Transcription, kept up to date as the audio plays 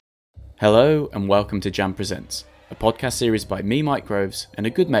Hello and welcome to Jam Presents, a podcast series by me, Mike Groves, and a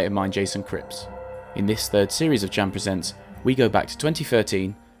good mate of mine, Jason Cripps. In this third series of Jam Presents, we go back to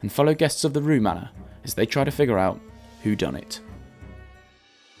 2013 and follow guests of the Rue Manor as they try to figure out who done it.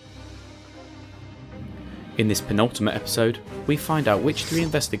 In this penultimate episode, we find out which three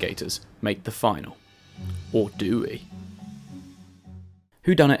investigators make the final. Or do we?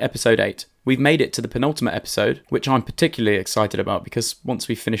 Whodunit Episode 8. We've made it to the penultimate episode, which I'm particularly excited about because once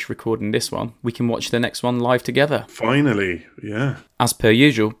we finish recording this one, we can watch the next one live together. Finally, yeah. As per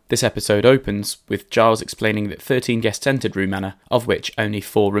usual, this episode opens with Giles explaining that 13 guests entered Rue Manor, of which only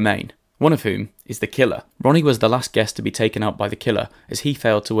 4 remain. One of whom is the killer. Ronnie was the last guest to be taken out by the killer as he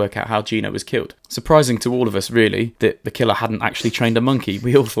failed to work out how Gina was killed. Surprising to all of us, really, that the killer hadn't actually trained a monkey.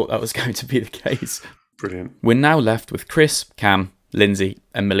 We all thought that was going to be the case. Brilliant. We're now left with Chris, Cam, Lindsay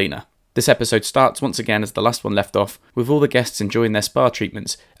and Melina. This episode starts once again as the last one left off, with all the guests enjoying their spa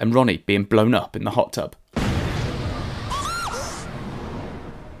treatments and Ronnie being blown up in the hot tub.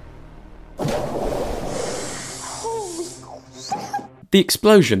 The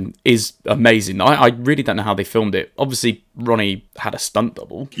explosion is amazing. I really don't know how they filmed it. Obviously, Ronnie had a stunt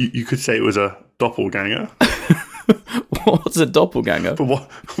double. You could say it was a doppelganger. What's a doppelganger? But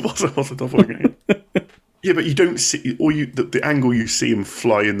what's a doppelganger? Yeah, but you don't see, or the angle you see him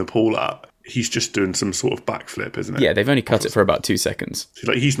fly in the pool at, he's just doing some sort of backflip, isn't it? Yeah, they've only cut it for about 2 seconds.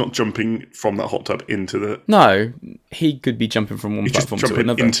 So he's not jumping from that hot tub into the... No, he could be jumping from one platform to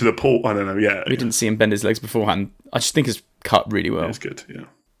another. Into the pool, I don't know, yeah. We didn't see him bend his legs beforehand. I just think it's cut really well. Yeah, it's good, yeah.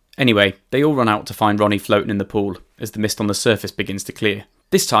 Anyway, they all run out to find Ronnie floating in the pool as the mist on the surface begins to clear.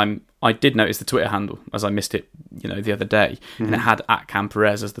 This time, I did notice the Twitter handle, as I missed it, the other day, and it had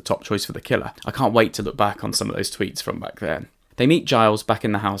 @CamPerez as the top choice for the killer. I can't wait to look back on some of those tweets from back then. They meet Giles back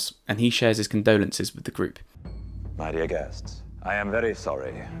in the house, and he shares his condolences with the group. My dear guests, I am very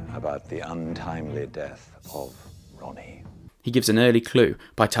sorry about the untimely death of Ronnie. He gives an early clue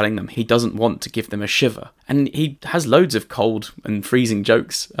by telling them he doesn't want to give them a shiver. And he has loads of cold and freezing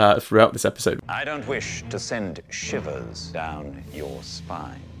jokes throughout this episode. I don't wish to send shivers down your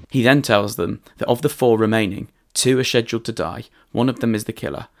spine. He then tells them that of the 4 remaining, 2 are scheduled to die, one of them is the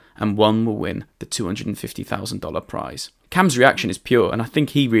killer, and 1 will win the $250,000 prize. Cam's reaction is pure, and I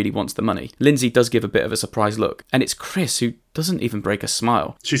think he really wants the money. Lindsay does give a bit of a surprised look, and it's Chris who doesn't even break a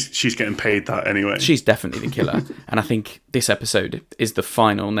smile. She's getting paid that anyway. She's definitely the killer, and I think this episode is the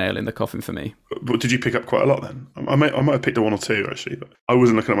final nail in the coffin for me. But did you pick up quite a lot then? I might have picked up 1 or 2 actually. But I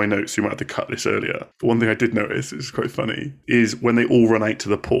wasn't looking at my notes, so you might have to cut this earlier. But one thing I did notice, is quite funny, is when they all run out to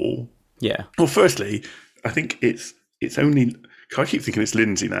the pool. Yeah. Well, firstly, I think it's only... I keep thinking it's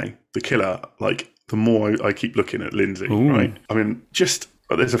Lindsay now, the killer. Like, the more I keep looking at Lindsay, right? I mean,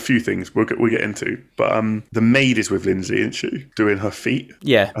 there's a few things we'll get into. But the maid is with Lindsay, isn't she? Doing her feet.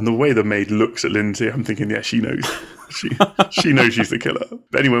 Yeah. And the way the maid looks at Lindsay, I'm thinking, yeah, she knows. She knows she's the killer.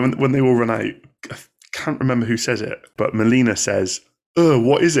 But anyway, when they all run out, I can't remember who says it, but Melina says,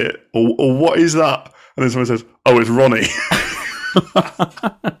 what is it? Or what is that? And then someone says, oh, it's Ronnie.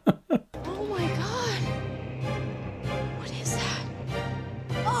 Oh my god. What is that?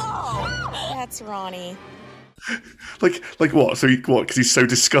 Oh, that's Ronnie. like what? So what? Because he's so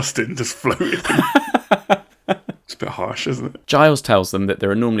disgusting, just floating. It's a bit harsh, isn't it? Giles tells them that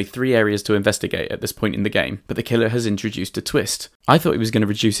there are normally 3 areas to investigate at this point in the game, but the killer has introduced a twist. I thought he was going to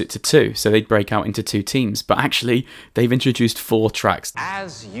reduce it to 2, so they'd break out into 2 teams, but actually, they've introduced 4 tracks.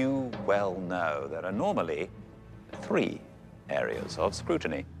 As you well know, there are normally 3 areas of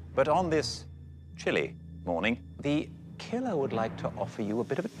scrutiny. But on this chilly morning, the killer would like to offer you a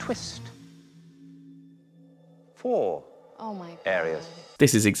bit of a twist. 4 areas.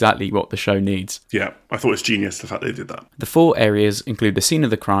 This is exactly what the show needs. Yeah, I thought it was genius the fact they did that. The 4 areas include the scene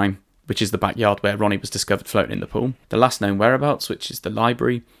of the crime, which is the backyard where Ronnie was discovered floating in the pool, the last known whereabouts, which is the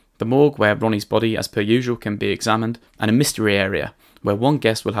library, the morgue where Ronnie's body, as per usual, can be examined, and a mystery area, where one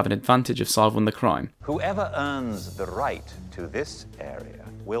guest will have an advantage of solving the crime. Whoever earns the right to this area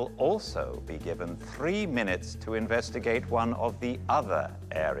will also be given 3 minutes to investigate one of the other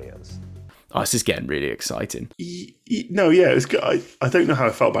areas. Oh, this is getting really exciting. No, yeah, it was good. I don't know how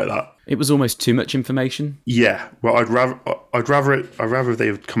I felt about that. It was almost too much information. Yeah, well, I'd rather they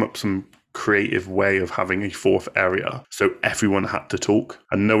had come up some creative way of having a 4th area, so everyone had to talk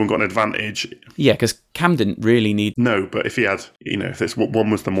and no one got an advantage. Yeah, because Cam didn't really need... No, but if he had, if this one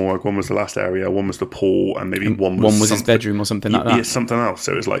was the morgue, one was the last area, one was the pool, and maybe one was his bedroom or something like that. Yeah, something else.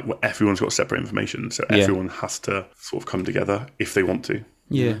 So it was like everyone's got separate information, so everyone has to sort of come together if they want to.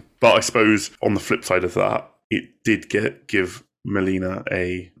 Yeah. But I suppose on the flip side of that, it did give Melina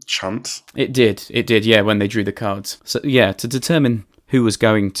a chance. It did, yeah, when they drew the cards. So, yeah, to determine who was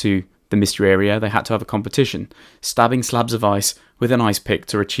going to the mystery area, they had to have a competition, stabbing slabs of ice with an ice pick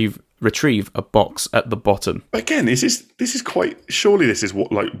to retrieve a box at the bottom. Again, this is quite, surely this is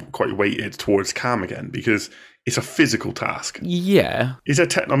what, like, quite weighted towards Cam again, because it's a physical task. Yeah. Is there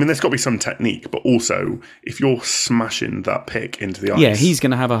I mean, there's got to be some technique, but also if you're smashing that pick into the ice, Yeah, he's going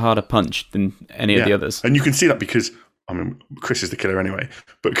to have a harder punch than any of the others. And you can see that because, I mean, Chris is the killer anyway,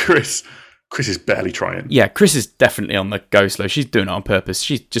 but Chris is barely trying. Yeah, Chris is definitely on the go slow. She's doing it on purpose.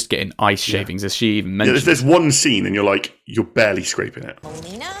 She's just getting ice shavings, as she even mentioned. There's one scene and you're barely scraping it.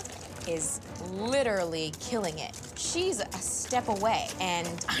 Melina is literally killing it. She's a step away, and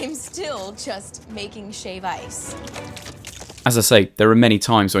I'm still just making shave ice. As I say, there are many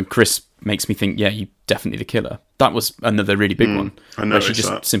times when Chris makes me think, yeah, you definitely the killer. That was another really big one. I know. Where she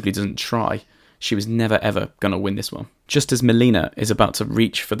just simply doesn't try. She was never, ever going to win this one. Just as Melina is about to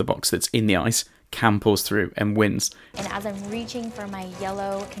reach for the box that's in the ice, Cam pulls through and wins. And as I'm reaching for my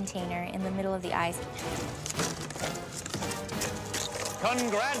yellow container in the middle of the ice...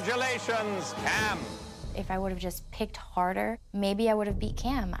 Congratulations, Cam! If I would have just picked harder, maybe I would have beat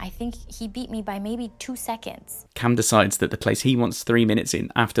Cam. I think he beat me by maybe 2 seconds. Cam decides that the place he wants 3 minutes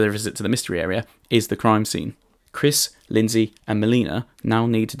in after the visit to the mystery area is the crime scene. Chris, Lindsay, and Melina now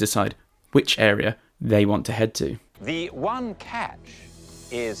need to decide which area they want to head to. The one catch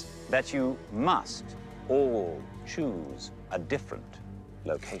is that you must all choose a different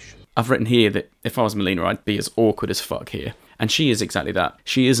location. I've written here that if I was Melina, I'd be as awkward as fuck here. And she is exactly that.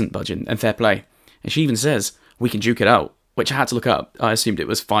 She isn't budging, and fair play. And she even says, we can duke it out, which I had to look up. I assumed it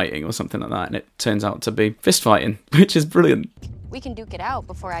was fighting or something like that, and it turns out to be fist fighting, which is brilliant. We can duke it out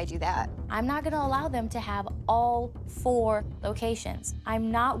before I do that. I'm not going to allow them to have all 4 locations. I'm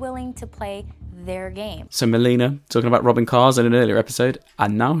not willing to play their game. So Melina, talking about robbing cars in an earlier episode,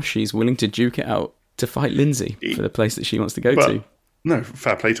 and now she's willing to duke it out to fight Lindsay for the place that she wants to go to. No,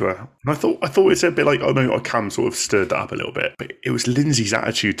 fair play to her. And I thought it's a bit like, oh no, Cam sort of stirred that up a little bit. But it was Lindsay's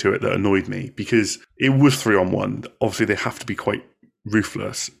attitude to it that annoyed me, because it was 3-on-1. Obviously, they have to be quite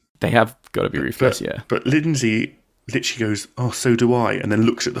ruthless. They have got to be ruthless, yeah. But Lindsay literally goes, oh, so do I, and then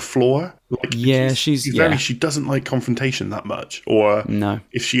looks at the floor. Like, yeah, she doesn't like confrontation that much. Or no.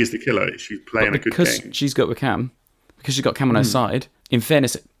 If she is the killer, she's playing a good game. Because she's got Cam on her side, in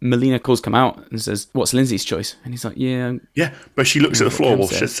fairness, Melina calls Cam out and says, what's Lindsay's choice? And he's like, yeah. Yeah, but she looks at the floor while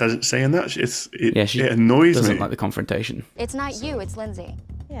she's saying that. It annoys me. Doesn't like the confrontation. It's not you, it's Lindsay.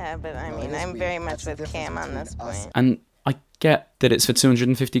 Yeah, but I mean, I'm very much with Cam on this point. And I get that it's for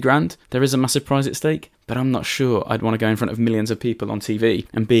 250 grand. There is a massive prize at stake, but I'm not sure I'd want to go in front of millions of people on TV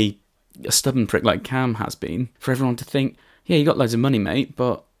and be a stubborn prick like Cam has been, for everyone to think, yeah, you got loads of money, mate,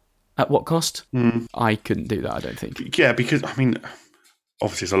 but at what cost? I couldn't do that, I don't think. Yeah, because, I mean,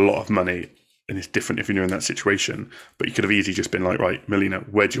 obviously it's a lot of money, and it's different if you're in that situation, but you could have easily just been like, right, Melina,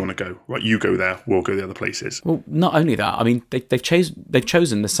 where do you want to go? Right, you go there, we'll go the other places. Well, not only that, I mean, they've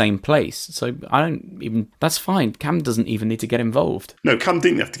chosen the same place, so that's fine. Cam doesn't even need to get involved. No, Cam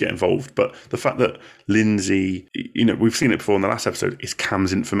didn't have to get involved, but the fact that Lindsay, we've seen it before in the last episode, is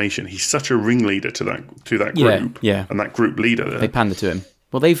Cam's information. He's such a ringleader to that group, yeah. And that group leader there. They pander to him.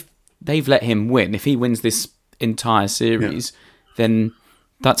 Well, they've let him win. If he wins this entire series, then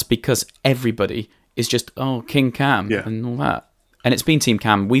that's because everybody is just, King Cam and all that. And it's been Team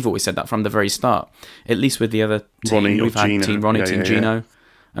Cam. We've always said that from the very start. At least with the other team, we've had Gina. Team Ronnie, Team Gino,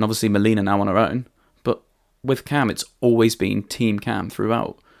 and obviously Melina now on her own. But with Cam, it's always been Team Cam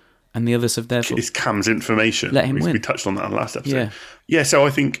throughout. And the others have therefore... It's Cam's information. Let him win. We touched on that in the last episode. Yeah, so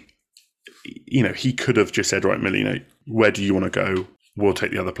I think, he could have just said, right, Melina, where do you want to go? We'll take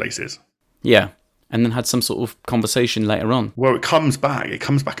the other places. Yeah. And then had some sort of conversation later on. Well, it comes back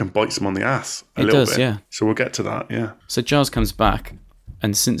and bites him on the ass a little bit. Yeah. So we'll get to that, yeah. So Giles comes back,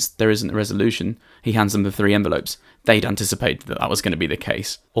 and since there isn't a resolution, he hands them the 3 envelopes. They'd anticipated that was going to be the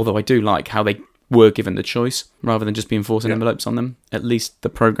case. Although I do like how they were given the choice, rather than just being forcing envelopes on them. At least the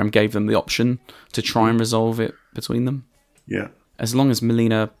programme gave them the option to try and resolve it between them. Yeah. As long as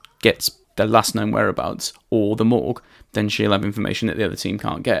Melina gets the last known whereabouts or the morgue, then she'll have information that the other team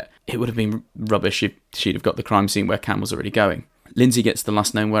can't get. It would have been rubbish if she'd have got the crime scene where Cam was already going. Lindsay gets the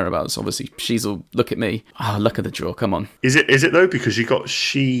last known whereabouts. Obviously, she's all, look at me. Luck of the draw, come on. Is it though? Because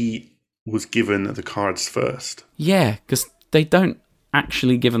she was given the cards first. Yeah, because they don't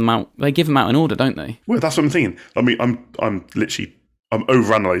actually give them out. They give them out in order, don't they? Well, that's what I'm thinking. I mean, I'm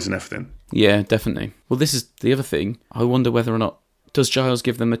overanalyzing everything. Yeah, definitely. Well, this is the other thing. I wonder whether or not, does Giles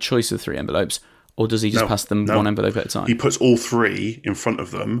give them a choice of 3 envelopes? Or does he just pass them one envelope at a time? He puts all 3 in front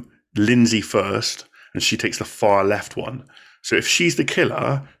of them. Lindsay first, and she takes the far left one. So if she's the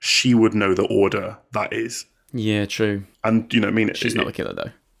killer, she would know the order that is. Yeah, true. And, she's not the killer,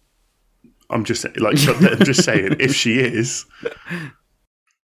 though. I'm just saying, if she is,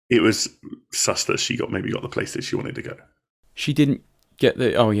 it was sus that she maybe got the place that she wanted to go. She didn't get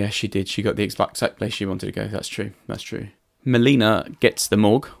the... Oh, yeah, she did. She got the exact place she wanted to go. That's true. Melina gets the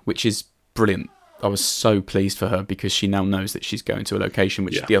morgue, which is brilliant. I was so pleased for her because she now knows that she's going to a location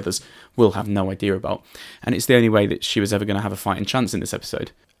which the others will have no idea about. And it's the only way that she was ever going to have a fighting chance in this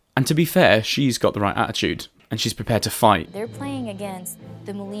episode. And to be fair, she's got the right attitude and she's prepared to fight. They're playing against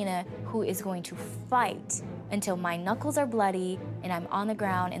the Melina who is going to fight until my knuckles are bloody and I'm on the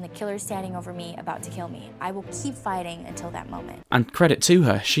ground and the killer's standing over me about to kill me. I will keep fighting until that moment. And credit to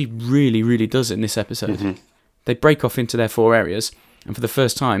her, she really, really does it in this episode. Mm-hmm. They break off into their 4 areas, and for the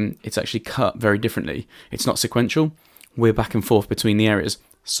first time, it's actually cut very differently. It's not sequential. We're back and forth between the areas.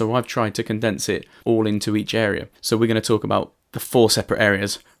 So I've tried to condense it all into each area. So we're going to talk about the 4 separate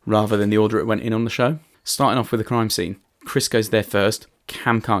areas rather than the order it went in on the show. Starting off with the crime scene. Chris goes there first.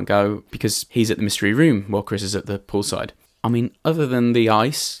 Cam can't go because he's at the mystery room while Chris is at the poolside. I mean, other than the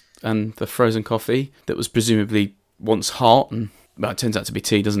ice and the frozen coffee that was presumably once hot, and well, it turns out to be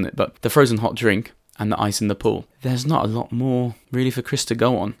tea, doesn't it? But the frozen hot drink and the ice in the pool, there's not a lot more really for Chris to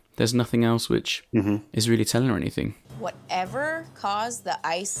go on. There's nothing else which is really telling her anything. Whatever caused the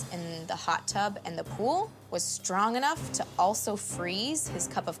ice in the hot tub and the pool was strong enough to also freeze his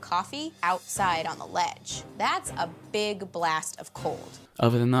cup of coffee outside on the ledge. That's a big blast of cold.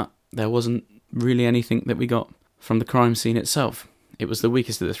 Other than that, there wasn't really anything that we got from the crime scene itself. It was the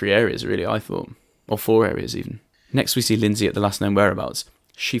weakest of the 3 areas, really, I thought. Or 4 areas, even. Next, we see Lindsay at the last known whereabouts.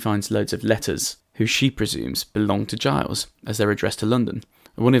 She finds loads of letters, who she presumes belong to Giles, as they're addressed to London.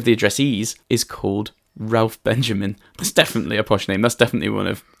 One of the addressees is called Ralph Benjamin. That's definitely a posh name. That's definitely one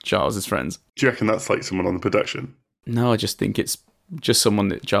of Giles's friends. Do you reckon that's like someone on the production? No, I just think it's just someone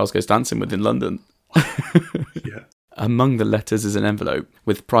that Giles goes dancing with in London. Yeah. Among the letters is an envelope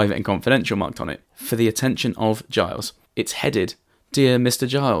with private and confidential marked on it for the attention of Giles. It's headed, Dear Mr.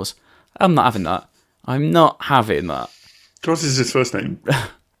 Giles. I'm not having that. I'm not having that. What is his first name?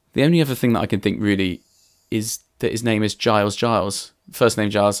 The only other thing that I can think really is that his name is Giles Giles. First name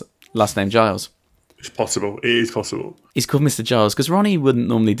Giles, last name Giles. It's possible. It is possible. He's called Mr. Giles because Ronnie wouldn't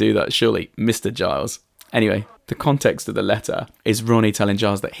normally do that, surely. Mr. Giles. Anyway, the context of the letter is Ronnie telling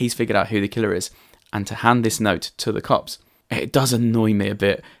Giles that he's figured out who the killer is and to hand this note to the cops. It does annoy me a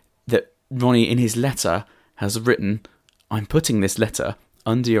bit that Ronnie in his letter has written, I'm putting this letter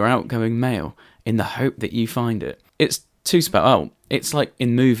under your outgoing mail in the hope that you find it. It's too spelled out. It's like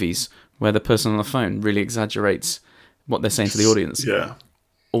in movies where the person on the phone really exaggerates what they're saying to the audience. Yeah.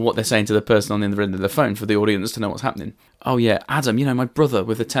 Or what they're saying to the person on the other end of the phone for the audience to know what's happening. Oh yeah, Adam, my brother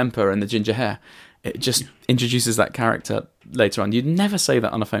with the temper and the ginger hair. It just introduces that character later on. You'd never say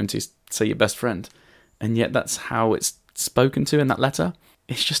that on a phone to, say, your best friend. And yet that's how it's spoken to in that letter.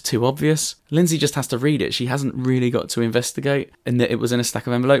 It's just too obvious. Lindsay just has to read it. She hasn't really got to investigate and that it was in a stack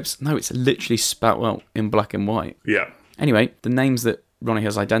of envelopes. No, it's literally spat out in black and white. Yeah. Anyway, the names that Ronnie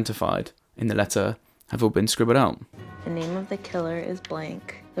has identified in the letter have all been scribbled out. The name of the killer is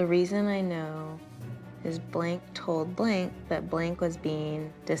blank. The reason I know is blank told blank that blank was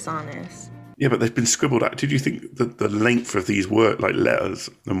being dishonest. Yeah, but they've been scribbled out. Did you think that the length of these letters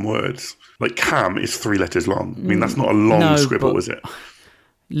and words, like Cam is 3 letters long? I mean, that's not a long scribble, is it?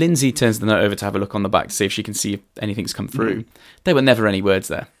 Lindsay turns the note over to have a look on the back to see if she can see if anything's come through. There were never any words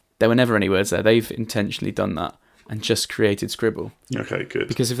there. They've intentionally done that and just created scribble. Okay, good.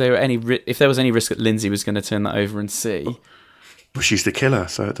 Because if there was any risk that Lindsay was going to turn that over and see... Well, she's the killer,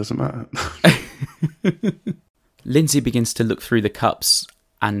 so it doesn't matter. Lindsay begins to look through the cups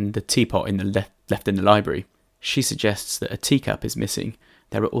and the teapot in the left in the library. She suggests that a teacup is missing.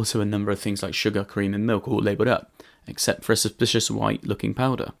 There are also a number of things like sugar, cream and milk all labelled up, except for a suspicious white-looking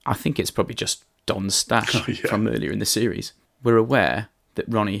powder. I think it's probably just Don's stash from earlier in the series. We're aware that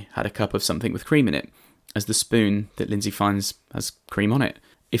Ronnie had a cup of something with cream in it, as the spoon that Lindsay finds has cream on it.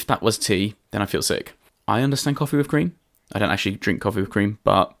 If that was tea, then I feel sick. I understand coffee with cream. I don't actually drink coffee with cream,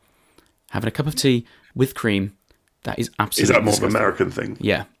 but having a cup of tea with cream, that is absolutely Is that more disgusting. of an American thing?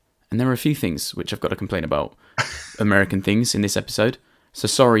 Yeah. And there are a few things which I've got to complain about. American things in this episode. So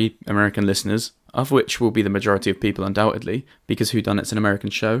sorry, American listeners, of which will be the majority of people undoubtedly, because Whodunit's an American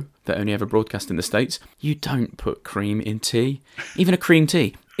show that only ever broadcast in the States. You don't put cream in tea. Even a cream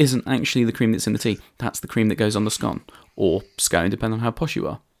tea isn't actually the cream that's in the tea. That's the cream that goes on the scone. Or scone, depending on how posh you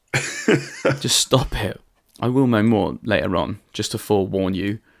are. Just stop it. I will know more later on, just to forewarn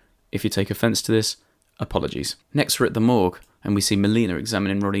you. If you take offence to this, apologies. Next we're at the morgue, and we see Melina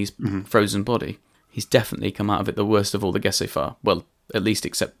examining Ronnie's frozen body. He's definitely come out of it the worst of all the guests so far. Well, at least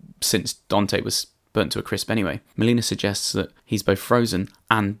except since Dante was burnt to a crisp anyway. Melina suggests that he's both frozen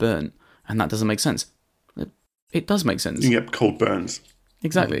and burnt, and that doesn't make sense. It does make sense. You get cold burns.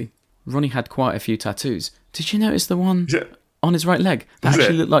 Exactly. Ronnie had quite a few tattoos. Did you notice the one Is it? on his right leg that Is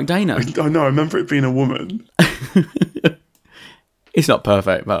actually it? looked like Dana? I know. I remember it being a woman. It's not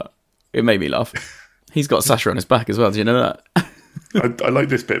perfect, but it made me laugh. He's got Sasha on his back as well. Did you know that? I like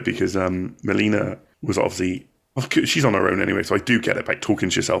this bit because Melina was obviously. She's on her own anyway, so I do get it, like talking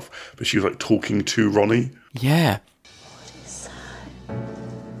to yourself. But she was like talking to Ronnie. Yeah.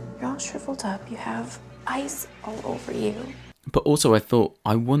 You're all shriveled up. You have ice all over you. But also,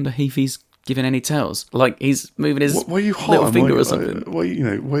 I wonder if he's giving any tells. Like he's moving his Why are you hot? little finger Why- or something. Why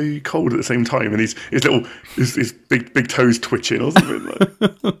are you cold at the same time? And his big toes twitching or something.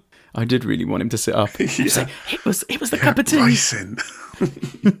 Like. I did really want him to sit up. Yeah. Say, it was the cup of tea. Bryson.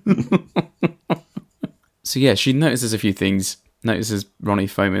 So yeah, she notices a few things. Notices Ronnie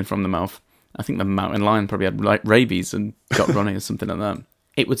foaming from the mouth. I think the mountain lion probably had like rabies and got Ronnie or something like that.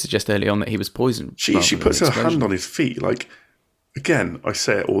 It would suggest early on that he was poisoned. She puts her hand on his feet. Like, again, I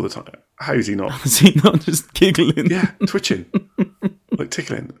say it all the time. How is he not? Is he not just giggling? Yeah, twitching, like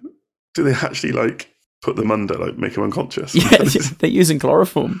tickling. Do they actually like put them under, like make him unconscious? Yeah, they're using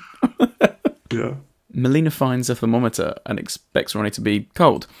chloroform. Yeah. Melina finds a thermometer and expects Ronnie to be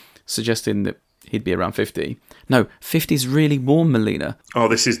cold, suggesting that he'd be around 50. No, 50 is really warm, Melina. Oh,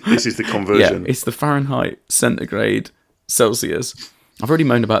 this is the conversion. Yeah, it's the Fahrenheit, centigrade, Celsius. I've already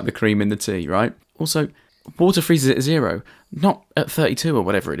moaned about the cream in the tea, right? Also, water freezes at 0, not at 32 or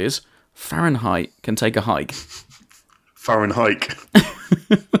whatever it is. Fahrenheit can take a hike. Fahrenheit.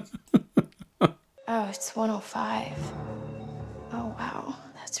 Oh, it's 105. Oh, wow.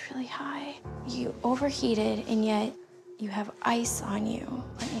 That's really high. You overheated, and yet you have ice on you.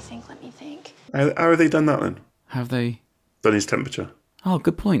 Let me think. How have they done that then? Have they? Done his temperature. Oh,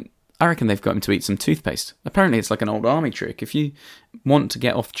 good point. I reckon they've got him to eat some toothpaste. Apparently it's like an old army trick. If you want to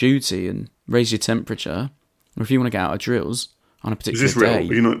get off duty and raise your temperature, or if you want to get out of drills on a Is particular this real? day...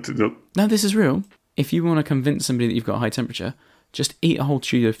 Are you not? No, this is real. If you want to convince somebody that you've got a high temperature, just eat a whole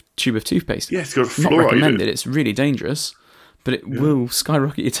tube of toothpaste. Yeah, it's got Not fluoride. recommended. It's really dangerous, but it will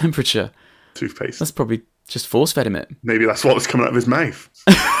skyrocket your temperature. Toothpaste. That's probably just force-fed him it. Maybe that's what was coming out of his mouth.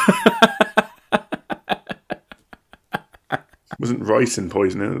 Wasn't ricin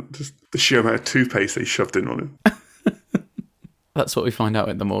poisoning, just the sheer amount of toothpaste they shoved in on him. That's what we find out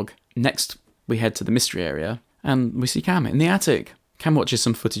at the morgue. Next, we head to the mystery area, and we see Cam in the attic. Cam watches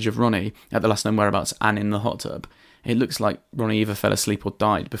some footage of Ronnie at the last known whereabouts and in the hot tub. It looks like Ronnie either fell asleep or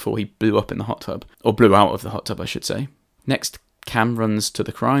died before he blew up in the hot tub. Or blew out of the hot tub, I should say. Next, Cam runs to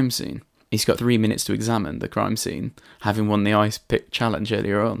the crime scene. He's got 3 minutes to examine the crime scene, having won the ice pick challenge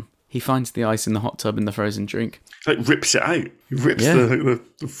earlier on. He finds the ice in the hot tub and the frozen drink. Like rips it out. He rips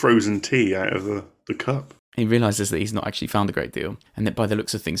the frozen tea out of the cup. He realises that he's not actually found a great deal, and that by the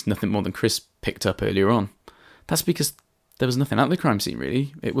looks of things, nothing more than Chris picked up earlier on. That's because there was nothing at the crime scene,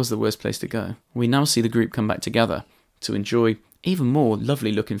 really. It was the worst place to go. We now see the group come back together to enjoy even more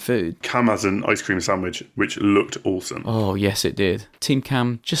lovely-looking food. Cam has an ice cream sandwich, which looked awesome. Oh, yes, it did. Team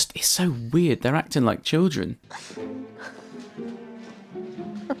Cam just is so weird. They're acting like children.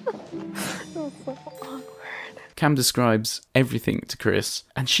 Cam describes everything to Chris,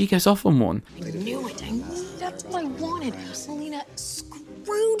 and she goes off on one. I knew it. That's what I wanted. Melina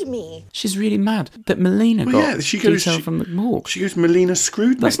screwed me. She's really mad that Melina got detail from the morgue. She goes, Melina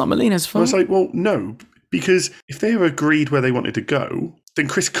screwed me. That's not Melina's fault. I was like, well, no, because if they were agreed where they wanted to go, then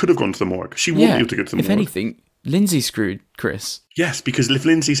Chris could have gone to the morgue. She wouldn't be able to go to the morgue. If anything, Lindsay screwed Chris. Yes, because if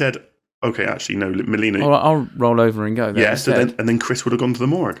Lindsay said, okay, actually, no, Melina... I'll roll over and go there. Yeah, so then Chris would have gone to the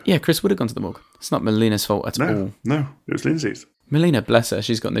morgue. Yeah, Chris would have gone to the morgue. It's not Melina's fault at all. No, it was Lindsay's. Melina, bless her,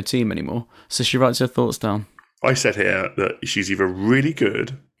 she's got no team anymore, so she writes her thoughts down. I said here that she's either really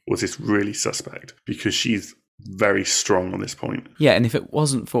good or just really suspect, because she's very strong on this point. Yeah, and if it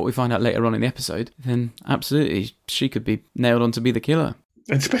wasn't for what we find out later on in the episode, then absolutely, she could be nailed on to be the killer.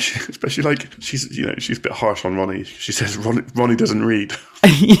 And especially like, she's a bit harsh on Ronnie. She says Ronnie doesn't read.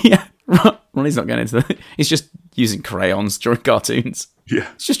 Yeah, Ronnie's not going into that. He's just using crayons, drawing cartoons. Yeah.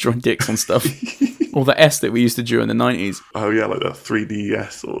 He's just drawing dicks on stuff. Or the S that we used to draw in the 90s. Oh yeah, like that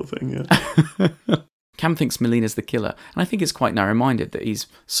 3DS sort of thing, yeah. Cam thinks Melina's the killer, and I think it's quite narrow-minded that he's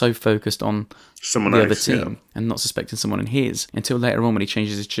so focused on someone the else, other team and not suspecting someone in his, until later on when he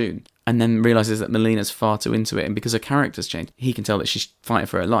changes his tune, and then realises that Melina's far too into it, and because her character's changed, he can tell that she's fighting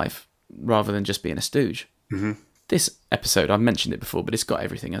for her life, rather than just being a stooge. Mm-hmm. This episode, I've mentioned it before, but it's got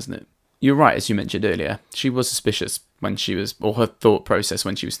everything, hasn't it? You're right, as you mentioned earlier. She was suspicious when she was, or her thought process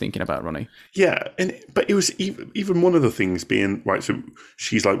when she was thinking about Ronnie. Yeah, but it was even one of the things being, right, so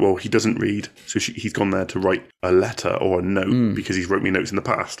she's like, well, he doesn't read, so he's gone there to write a letter or a note because he's wrote me notes in the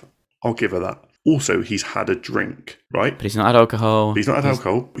past. I'll give her that. Also, he's had a drink, right? But he's not had alcohol. He's not had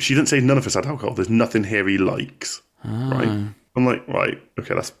alcohol. She didn't say none of us had alcohol. There's nothing here he likes, right? I'm like, right,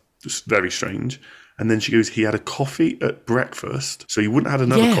 okay, that's just very strange. And then she goes, he had a coffee at breakfast, so he wouldn't have had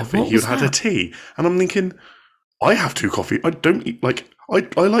another coffee. He would have had a tea. And I'm thinking, I have 2 coffees. I don't eat, like, I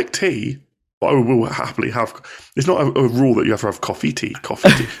like tea, but I will happily have. It's not a rule that you have to have coffee tea.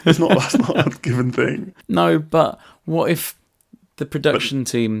 That's not a given thing. No, but what if the production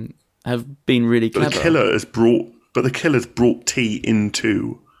team have been really clever? But the killer's brought tea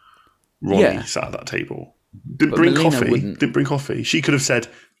into Ronnie sat at that table. Didn't bring coffee. She could have said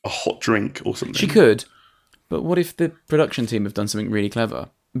a hot drink or something. She could, but what if the production team have done something really clever?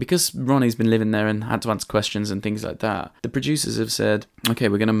 Because Ronnie's been living there and had to answer questions and things like that, the producers have said, okay,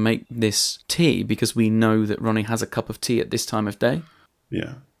 we're going to make this tea because we know that Ronnie has a cup of tea at this time of day.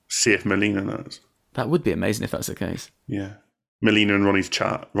 Yeah. See if Melina knows. That would be amazing if that's the case. Yeah. Melina and Ronnie's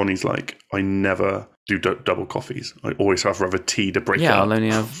chat. Ronnie's like, I never do double coffees. I always have a tea to break it up. Yeah, I'll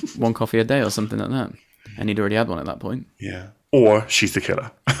only have 1 coffee a day or something like that. And he'd already had one at that point. Yeah. Or she's the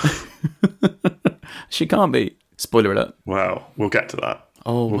killer. She can't be. Spoiler alert. Wow. We'll get to that.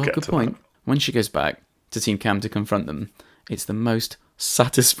 Oh, well, good point. When she goes back to Team Cam to confront them, it's the most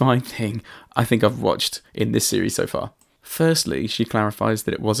satisfying thing I think I've watched in this series so far. Firstly, she clarifies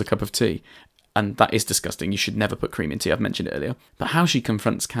that it was a cup of tea, and that is disgusting. You should never put cream in tea. I've mentioned it earlier. But how she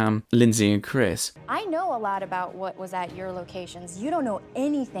confronts Cam, Lindsay, and Chris. I know a lot about what was at your locations. You don't know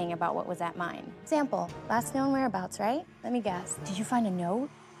anything about what was at mine. Example, last known whereabouts, right? Let me guess. Did you find a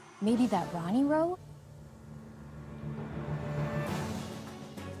note? Maybe that Ronnie wrote?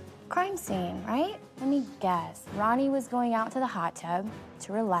 Crime scene, right? Let me guess. Ronnie was going out to the hot tub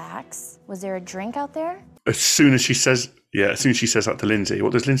to relax. Was there a drink out there? As soon as she says that to Lindsay,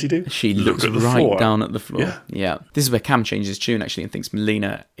 what does Lindsay do? She looks right down at the floor. Yeah. This is where Cam changes tune, actually, and thinks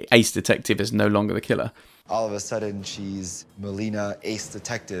Melina, ace detective, is no longer the killer. All of a sudden, she's Melina, ace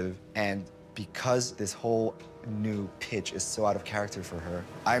detective, and because this whole new pitch is so out of character for her,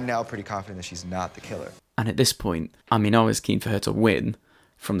 I'm now pretty confident that she's not the killer. And at this point, I mean, I was keen for her to win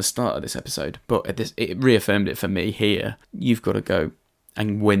from the start of this episode, but it reaffirmed it for me here. You've got to go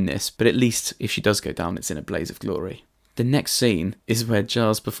and win this, but at least if she does go down, it's in a blaze of glory. The next scene is where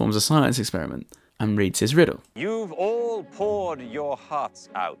Giles performs a science experiment and reads his riddle. You've all poured your hearts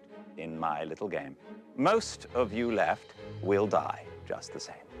out in my little game. Most of you left will die just the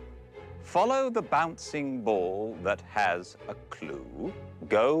same. Follow the bouncing ball that has a clue.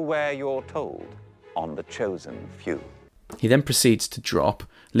 Go where you're told on the chosen few. He then proceeds to drop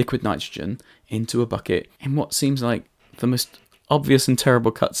liquid nitrogen into a bucket in what seems like the most obvious and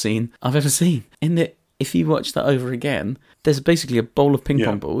terrible cutscene I've ever seen. In that, if you watch that over again, there's basically a bowl of ping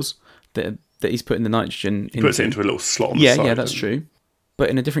pong balls that he's putting the nitrogen into. He puts it into a little slot on the side. Yeah, that's true. But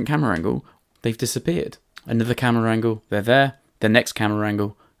in a different camera angle, they've disappeared. Another camera angle, they're there. The next camera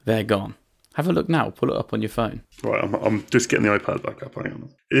angle, they're gone. Have a look now. Pull it up on your phone. Right, I'm just getting the iPad back up. Hang on.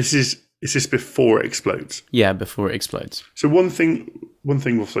 Is this before it explodes? Yeah, before it explodes. So one thing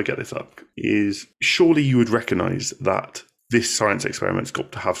before I get this up is surely you would recognise that this science experiment's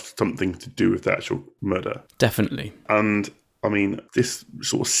got to have something to do with the actual murder. Definitely. And I mean, this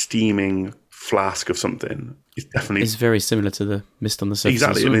sort of steaming flask of something is definitely... It's very similar to the mist on the surface.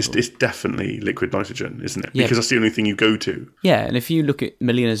 Exactly, and it's definitely liquid nitrogen, isn't it? Yeah. Because that's the only thing you go to. Yeah, and if you look at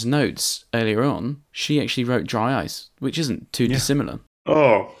Melina's notes earlier on, she actually wrote dry ice, which isn't too dissimilar.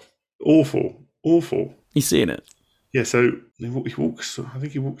 Oh, awful. You seeing it? Yeah, so he walks, I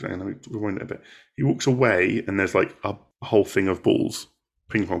think he walks, hang on, let me rewind it a bit. He walks away and there's like a whole thing of balls,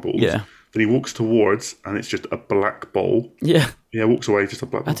 ping pong balls. Yeah. Then he walks towards and it's just a black bowl. Yeah. Yeah, walks away, just a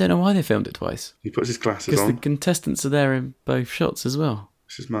black bowl. I don't know why they filmed it twice. He puts his glasses Because on. the contestants are there in both shots as well.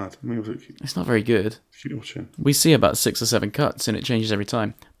 This is mad. It's not very good. Keep watching. We see about 6 or 7 cuts and it changes every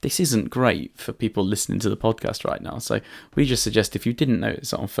time. This isn't great for people listening to the podcast right now. So we just suggest if you didn't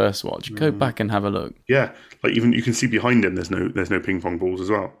notice it on first watch, go back and have a look. Yeah, like even you can see behind him there's no ping pong balls as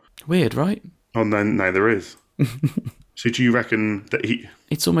well. Weird, right? Oh, no, there is. So do you reckon that he...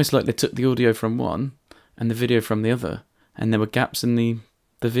 It's almost like they took the audio from one and the video from the other, and there were gaps in the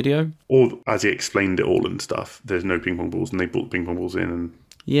video? Or, as he explained it all and stuff, there's no ping pong balls, and they brought the ping pong balls in and...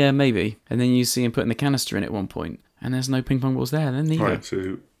 Yeah, maybe. And then you see him putting the canister in at one point, and there's no ping pong balls there then either. Right, so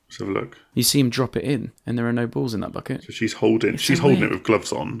let's have a look. You see him drop it in, and there are no balls in that bucket. So she's holding it with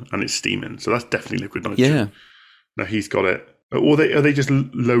gloves on, and it's steaming, so that's definitely liquid nitrogen. Yeah. Now he's got it. Or are they just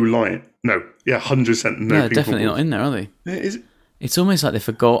low light? No, yeah, 100% no. No, definitely not in there, are they? Is it? It's almost like they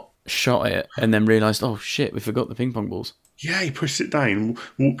forgot, shot it, and then realised, oh shit, we forgot the ping pong balls. Yeah, he pushes it down,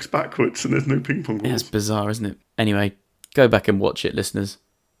 walks backwards, and there's no ping pong balls. Yeah, it's bizarre, isn't it? Anyway, go back and watch it, listeners.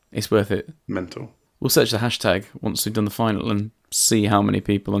 It's worth it. Mental. We'll search the hashtag once we've done the final and see how many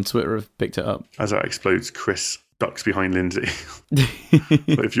people on Twitter have picked it up. As that explodes, Chris ducks behind Lindsay.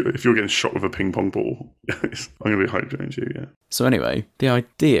 if you're getting shot with a ping pong ball, I'm going to be hyped behind you, yeah. So anyway, the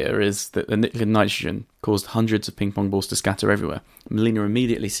idea is that the liquid nitrogen caused hundreds of ping pong balls to scatter everywhere. Melina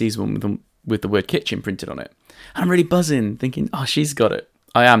immediately sees one with the word kitchen printed on it. I'm really buzzing, thinking, oh, she's got it.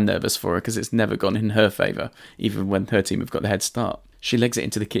 I am nervous for her because it's never gone in her favour, even when her team have got the head start. She legs it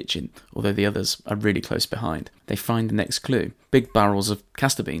into the kitchen, although the others are really close behind. They find the next clue, big barrels of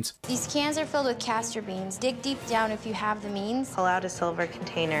castor beans. These cans are filled with castor beans. Dig deep down if you have the means. Pull out a silver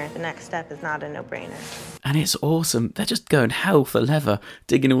container. The next step is not a no-brainer. And it's awesome. They're just going hell for leather,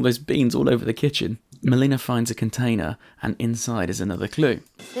 digging all those beans all over the kitchen. Melina finds a container, and inside is another clue.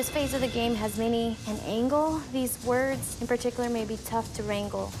 This phase of the game has many an angle. These words in particular may be tough to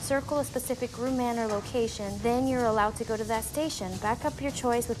wrangle. Circle a specific room, man, or location. Then you're allowed to go to that station. Back up your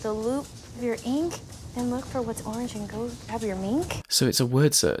choice with the loop of your ink. Then look for what's orange and go grab your mink. So it's a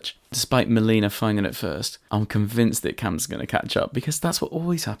word search. Despite Melina finding it first, I'm convinced that Cam's going to catch up because that's what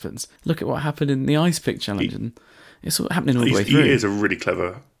always happens. Look at what happened in the Ice Pick Challenge, and it's happening all the way through. He is a really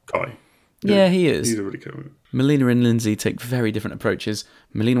clever guy. Yeah, he is. He's a really clever. Melina and Lindsay take very different approaches.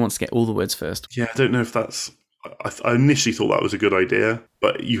 Melina wants to get all the words first. Yeah, I don't know if that's... I initially thought that was a good idea,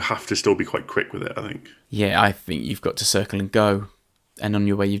 but you have to still be quite quick with it, I think. Yeah, I think you've got to circle and go. And on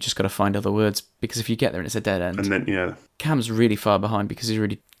your way, you've just got to find other words, because if you get there and it's a dead end... And then, yeah. Cam's really far behind because he's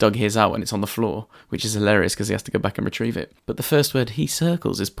already dug his out and it's on the floor, which is hilarious because he has to go back and retrieve it. But the first word he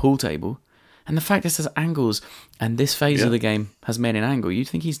circles is pool table. And the fact this has angles, and this phase of the game has made an angle, you'd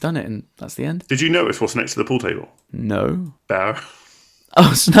think he's done it, and that's the end. Did you notice what's next to the pool table? No. Bear.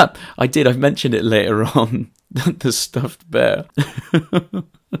 Oh, snap. I did. I've mentioned it later on. The stuffed bear.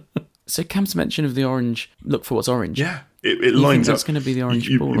 So Cam's mention of the orange, look for what's orange. Yeah. It lines up. That's going to be the orange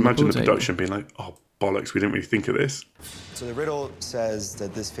ball. You imagine the table. production being like, oh, bollocks, we didn't really think of this. So the riddle says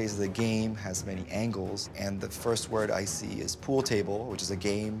that this phase of the game has many angles, and the first word I see is pool table, which is a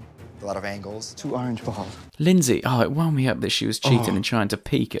game with a lot of angles. 2 orange balls. Lindsay, it wound me up that she was cheating and trying to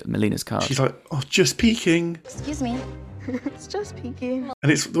peek at Melina's card. She's like, oh, just peeking. Excuse me. It's just peeking.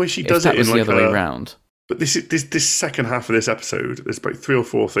 And it's the way she does if that it was in the like other way round. But this second half of this episode, there's about 3 or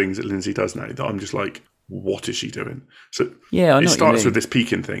 4 things that Lindsay does now that I'm just like, what is she doing? So yeah, I know it starts what you mean. with this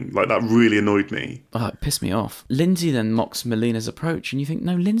peeking thing. Like, that really annoyed me. Oh, it pissed me off. Lindsay then mocks Melina's approach, and you think,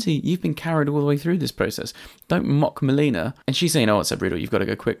 no, Lindsay, you've been carried all the way through this process. Don't mock Melina. And she's saying, oh, it's a riddle, you've got to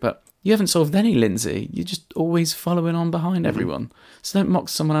go quick. But you haven't solved any, Lindsay. You're just always following on behind everyone. So don't mock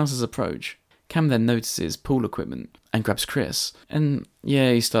someone else's approach. Cam then notices pool equipment and grabs Chris. And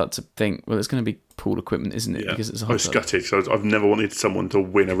yeah, you start to think, well, it's going to be pool equipment, isn't it? Yeah. Because it's a I hot was tub. gutted, so I've never wanted someone to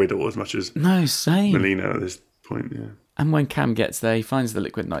win a riddle as much as No, same. Melina at this point, yeah. And when Cam gets there, he finds the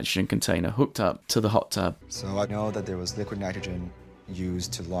liquid nitrogen container hooked up to the hot tub. So I know that there was liquid nitrogen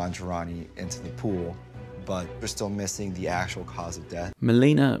used to launch Ronnie into the pool, but we're still missing the actual cause of death.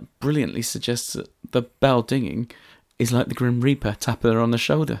 Melina brilliantly suggests that the bell dinging is like the Grim Reaper tapping her on the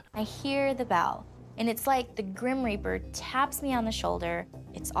shoulder. I hear the bell, and it's like the Grim Reaper taps me on the shoulder.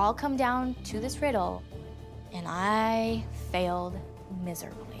 It's all come down to this riddle, and I failed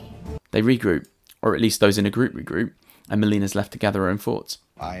miserably. They regroup, or at least those in a group regroup, and Melina's left to gather her own thoughts.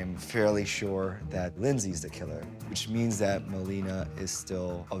 I'm fairly sure that Lindsay's the killer, which means that Melina is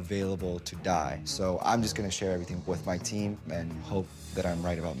still available to die. So I'm just going to share everything with my team and hope that I'm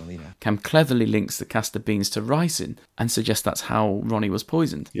right about Melina. Cam cleverly links the castor beans to ricin and suggests that's how Ronnie was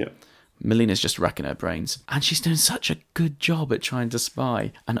poisoned. Yeah. Melina's just racking her brains. And she's doing such a good job at trying to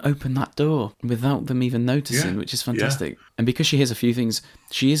spy and open that door without them even noticing, which is fantastic. Yeah. And because she hears a few things,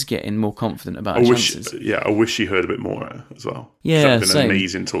 she is getting more confident about her chances. I wish she heard a bit more as well. Yeah, that would have been same. an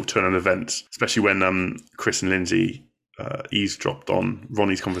amazing sort of turn on events, especially when Chris and Lindsay eavesdropped on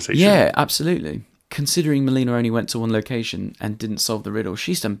Ronnie's conversation. Yeah, absolutely. Considering Melina only went to one location and didn't solve the riddle,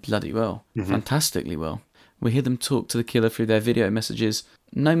 she's done bloody well. Fantastically well. We hear them talk to the killer through their video messages.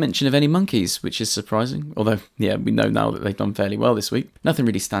 No mention of any monkeys, which is surprising. Although, yeah, we know now that they've done fairly well this week. Nothing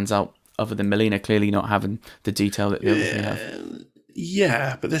really stands out other than Melina clearly not having the detail that the others may have.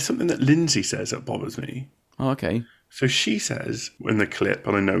 Yeah, but there's something that Lindsay says that bothers me. Oh, okay. So she says in the clip,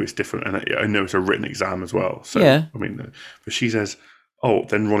 and I know it's different, and I know it's a written exam as well. So, yeah. I mean, but she says, oh,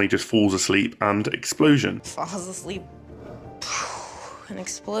 then Ronnie just falls asleep and explosion. Falls asleep. An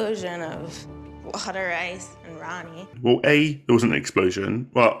explosion of water, ice, and Ronnie. Well, there wasn't an explosion.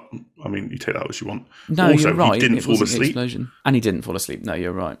 Well, I mean, you take that as you want. No, also, you're right. He didn't it fall wasn't asleep. An explosion. And he didn't fall asleep. No,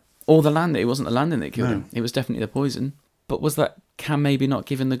 you're right. Or the landing. It wasn't the landing that killed him. It was definitely the poison. But was that Cam maybe not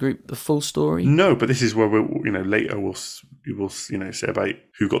giving the group the full story? No, but this is where later we'll say about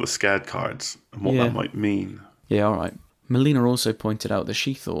who got the scared cards and what that might mean. Yeah, all right. Melina also pointed out that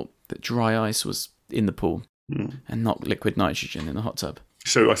she thought that dry ice was in the pool and not liquid nitrogen in the hot tub.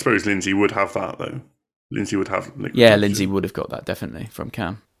 So I suppose Lindsay would have that, though. Lindsay would have liquid Yeah, nitrogen. Lindsay would have got that, definitely, from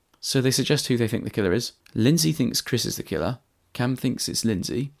Cam. So they suggest who they think the killer is. Lindsay thinks Chris is the killer. Cam thinks it's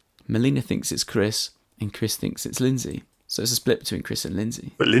Lindsay. Melina thinks it's Chris. And Chris thinks it's Lindsay. So it's a split between Chris and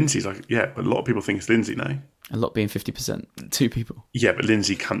Lindsay. But Lindsay's but a lot of people think it's Lindsay now. A lot being 50%. 2 people. Yeah, but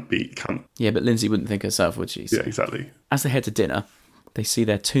Lindsay can't. Yeah, but Lindsay wouldn't think herself, would she? Yeah, exactly. As they head to dinner, they see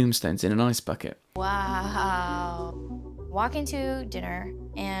their tombstones in an ice bucket. Wow. Walk into dinner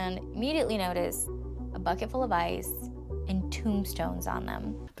and immediately notice a bucket full of ice and tombstones on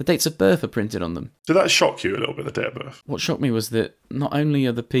them. The dates of birth are printed on them. Did that shock you a little bit, the date of birth? What shocked me was that not only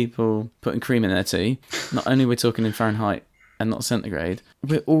are the people putting cream in their tea, not only we're talking in Fahrenheit and not centigrade,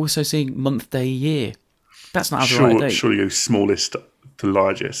 we're also seeing month, day, year. That's not how to write a date. Surely go smallest to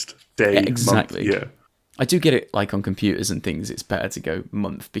largest. Day, exactly. Month, yeah. I do get it, like on computers and things, it's better to go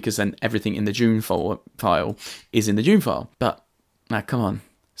month because then everything in the June file is in the June file. But, now come on,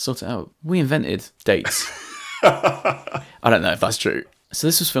 sort it out. We invented dates. I don't know if that's true. So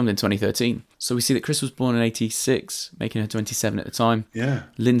this was filmed in 2013. So we see that Chris was born in 86, making her 27 at the time. Yeah.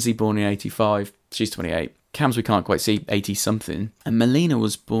 Lindsay born in 85, she's 28. Cam's we can't quite see, 80-something. And Melina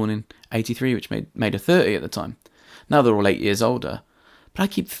was born in 83, which made her 30 at the time. Now they're all 8 years older. But I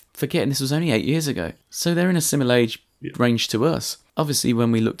keep forgetting this was only 8 years ago. So they're in a similar age range to us. Obviously,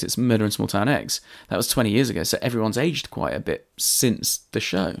 when we looked at Murder in Small Town X, that was 20 years ago, so everyone's aged quite a bit since the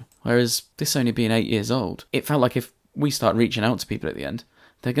show. Whereas this only being 8 years old, it felt like if we start reaching out to people at the end,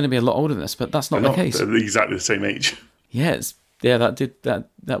 they're going to be a lot older than us, but that's not the case. They're exactly the same age. Yes. Yeah,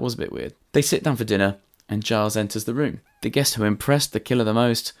 that was a bit weird. They sit down for dinner, and Giles enters the room. The guest who impressed the killer the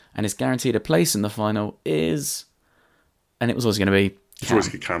most and is guaranteed a place in the final is... And it was always going to be... It's always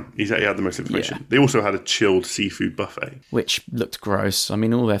a good Cam. He had the most information. Yeah. They also had a chilled seafood buffet. Which looked gross. I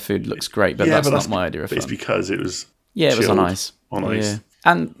mean, all their food looks great, but that's not my idea of fun. It's because it was it was on ice. On ice. Yeah.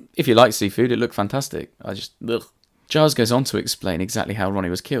 And if you like seafood, it looked fantastic. Giles goes on to explain exactly how Ronnie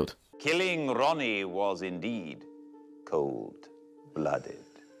was killed. Killing Ronnie was indeed cold-blooded.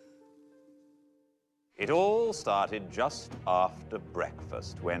 It all started just after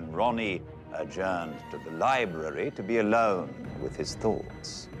breakfast when Ronnie adjourned to the library to be alone with his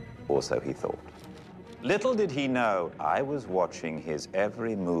thoughts, or so he thought. Little did he know I was watching his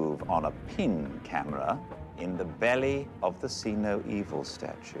every move on a pin camera in the belly of the See No Evil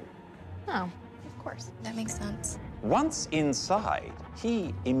statue. Oh, of course. That makes sense. Once inside,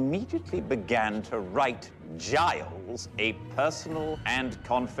 he immediately began to write Giles a personal and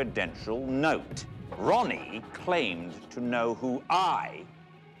confidential note. Ronnie claimed to know who I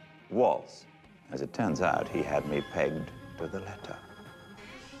was. As it turns out, he had me pegged to the letter.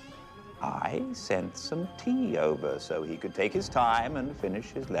 I sent some tea over so he could take his time and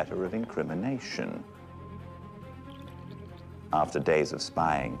finish his letter of incrimination. After days of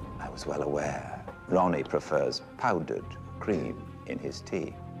spying, I was well aware Ronnie prefers powdered cream in his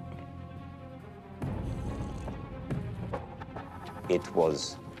tea. It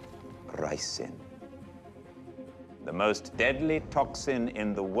was ricin, the most deadly toxin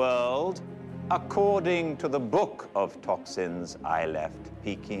in the world, according to the book of toxins I left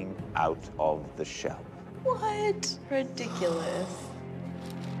peeking out of the shelf. What? Ridiculous.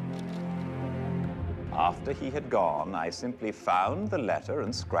 After he had gone, I simply found the letter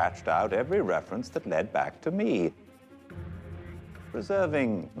and scratched out every reference that led back to me,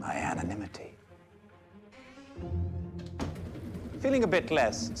 preserving my anonymity. Feeling a bit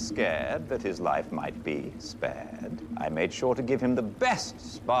less scared that his life might be spared, I made sure to give him the best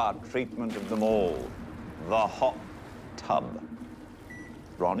spa treatment of them all, the hot tub.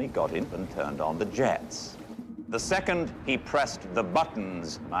 Ronnie got in and turned on the jets. The second he pressed the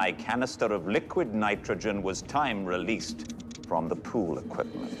buttons, my canister of liquid nitrogen was time-released from the pool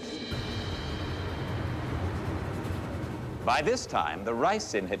equipment. By this time, the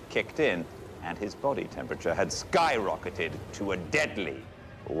ricin had kicked in, and his body temperature had skyrocketed to a deadly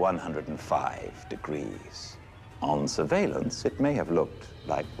 105 degrees. On surveillance, it may have looked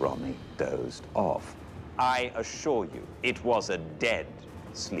like Ronnie dozed off. I assure you, it was a dead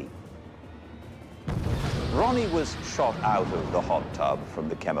sleep. Ronnie was shot out of the hot tub from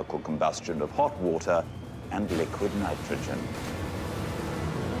the chemical combustion of hot water and liquid nitrogen,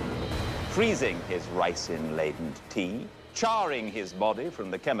 freezing his ricin-laden tea, charring his body from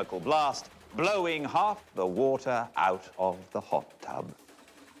the chemical blast, blowing half the water out of the hot tub.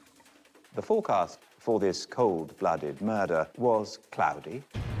 The forecast for this cold-blooded murder was cloudy,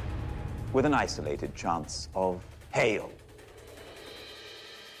 with an isolated chance of hail.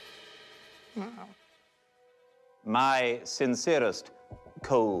 My sincerest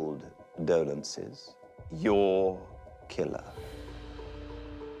condolences. Your killer.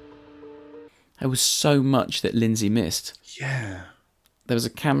 There was so much that Lindsay missed. Yeah. There was a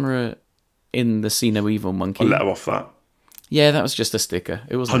camera in the See No Evil monkey. I'll let her off that. Yeah, that was just a sticker.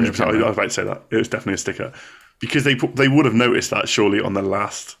 It wasn't 100%. I was about to say that. It was definitely a sticker. Because they would have noticed that, surely, on the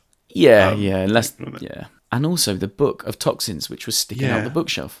last... Yeah. And also the book of toxins, which was sticking out the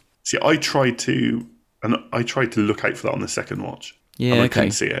bookshelf. See, I tried to look out for that on the second watch. Yeah, and I okay.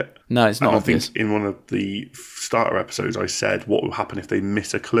 couldn't see it. No, it's not and obvious. I think in one of the starter episodes, I said, what will happen if they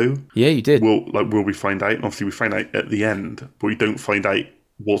miss a clue? Yeah, you did. Will we find out? And obviously, we find out at the end, but we don't find out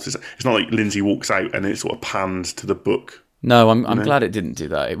what is. It's not like Lindsay walks out and it sort of pans to the book. No, I'm glad it didn't do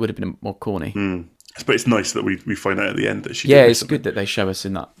that. It would have been more corny. But it's nice that we find out at the end that she. Yeah, did it's good that they show us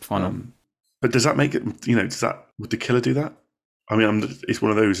in that final. But does that make it? Would the killer do that? I mean, it's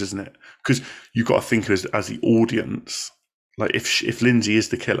one of those, isn't it? Because you've got to think as the audience. Like if Lindsay is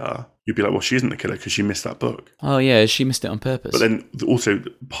the killer, you'd be like, well, she isn't the killer because she missed that book. Oh yeah, she missed it on purpose. But then also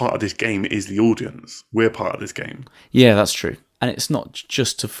part of this game is the audience. We're part of this game. Yeah, that's true. And it's not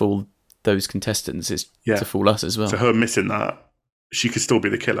just to fool those contestants; it's to fool us as well. So her missing that, she could still be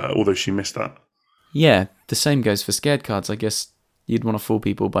the killer, although she missed that. Yeah, the same goes for scared cards. I guess you'd want to fool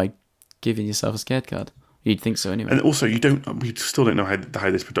people by giving yourself a scared card. You'd think so anyway. And also, we still don't know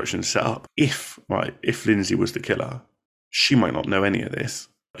how this production is set up. If Lindsay was the killer, she might not know any of this.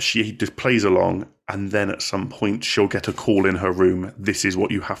 She just plays along, and then at some point she'll get a call in her room. This is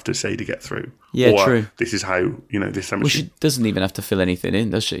what you have to say to get through. Yeah, or, true. This is how this. Well, she doesn't even have to fill anything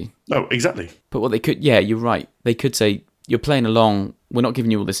in, does she? No, exactly. But what they could, you're right. They could say, you're playing along. We're not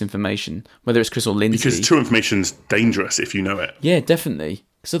giving you all this information, whether it's Chris or Lindsay. Because true information's dangerous if you know it. Yeah, definitely.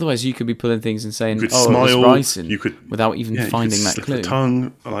 Because otherwise you could be pulling things and saying, you could smile, it was ricin, you could, without even finding that slip clue. The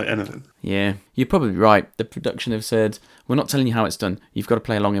tongue, like anything. Yeah, you're probably right. The production have said, we're not telling you how it's done. You've got to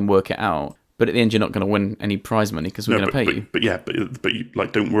play along and work it out. But at the end, you're not going to win any prize money because we're going to pay you. But you,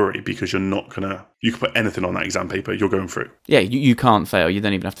 don't worry, because you're not going to... You can put anything on that exam paper, you're going through. Yeah, you can't fail. You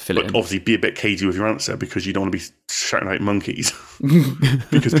don't even have to fill it in. Obviously, be a bit cagey with your answer because you don't want to be shouting out monkeys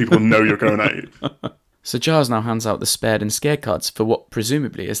because people know you're going out. So Giles now hands out the spared and scared cards for what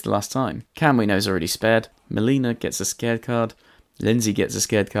presumably is the last time. Cam, we know, is already spared. Melina gets a scared card. Lindsay gets a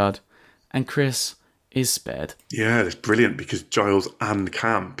scared card. And Chris is spared. Yeah, it's brilliant because Giles and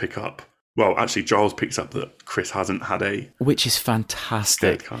Cam pick up. Well, actually, Giles picks up that Chris hasn't had a... Which is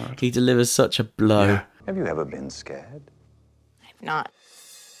fantastic. Scared card. He delivers such a blow. Yeah. Have you ever been scared? I've not.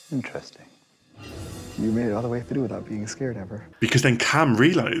 Interesting. You made it all the way through without being scared ever. Because then Cam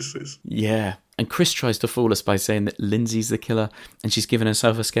realises. Yeah. And Chris tries to fool us by saying that Lindsay's the killer and she's given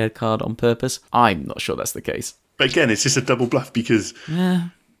herself a scared card on purpose. I'm not sure that's the case. But again, it's just a double bluff because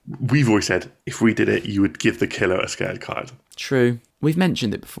we've always said if we did it, you would give the killer a scared card. True. We've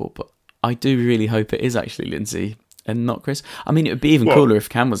mentioned it before, but I do really hope it is actually Lindsay and not Chris. I mean, it would be even cooler if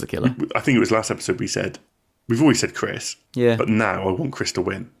Cam was the killer. I think it was last episode we've always said Chris. Yeah. But now I want Chris to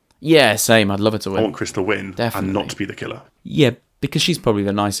win. Yeah, same. I'd love her to win. I want Chris to win and not to be the killer. Yeah, because she's probably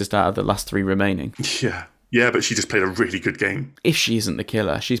the nicest out of the last three remaining. Yeah. Yeah, but she just played a really good game. If she isn't the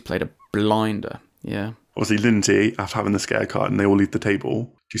killer, she's played a blinder. Yeah. Obviously, Lindsay, after having the scare card and they all leave the table,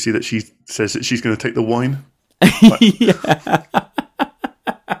 do you see that she says that she's going to take the wine? Yeah.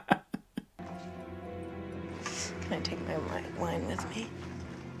 Can I take my wine with me?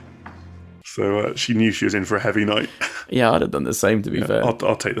 So she knew she was in for a heavy night. Yeah, I'd have done the same, to be fair.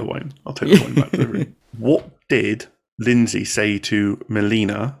 I'll take the wine. I'll take the wine back to the room. What did Lindsay say to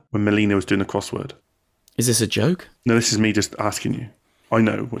Melina when Melina was doing the crossword? Is this a joke? No, this is me just asking you. I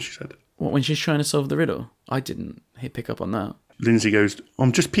know what she said. What, when she's trying to solve the riddle? I didn't pick up on that. Lindsay goes,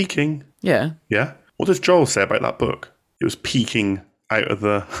 I'm just peeking. Yeah. Yeah? What does Joel say about that book? It was peeking out of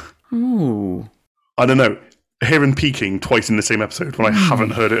the... Ooh. I don't know. Hearing peeking twice in the same episode when I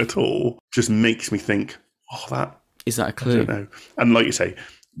haven't heard it at all just makes me think, that... Is that a clue? I don't know. And like you say,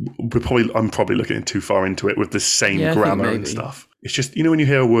 I'm probably looking too far into it with the same grammar and stuff. It's just, when you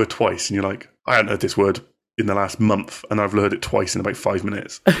hear a word twice and you're like, I haven't heard this word in the last month and I've heard it twice in about 5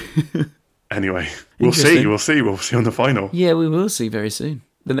 minutes. Anyway, we'll see on the final. Yeah, we will see very soon.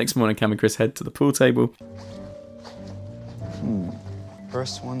 The next morning, Cam and Chris head to the pool table.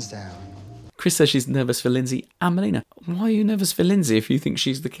 First one's down. Chris says she's nervous for Lindsay and Melina. Why are you nervous for Lindsay if you think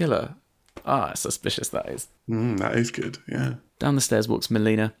she's the killer? Suspicious that is. That is good, yeah. Down the stairs walks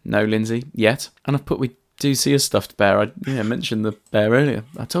Melina. No Lindsay, yet. And we do see a stuffed bear. I mentioned the bear earlier.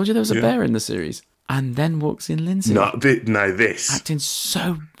 I told you there was a bear in the series. And then walks in Lindsay. No, this. Acting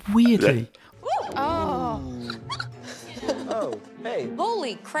so weirdly. Oh. Oh, hey.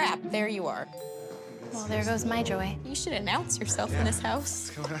 Holy crap, there you are. Well, there goes my joy. You should announce yourself in this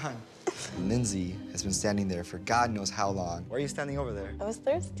house. What's going on? Lindsay has been standing there for God knows how long. Why are you standing over there? I was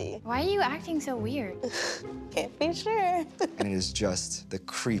thirsty. Why are you acting so weird? Can't be sure. And it is just the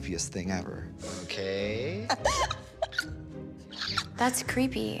creepiest thing ever. Okay. That's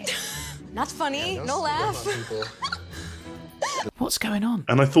creepy. Not funny, no laugh. What's going on?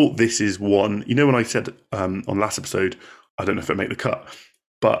 And I thought this is one, you know, when I said on last episode, I don't know if it made the cut,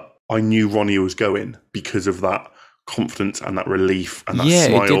 but I knew Ronnie was going because of that confidence and that relief and that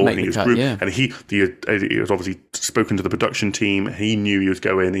smile. It did make and the cut, yeah. And he was obviously spoken to the production team. He knew he was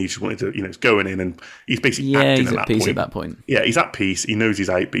going. He just wanted to, he's going in, and he's basically acting he's at peace at that point. Yeah, he's at peace. He knows he's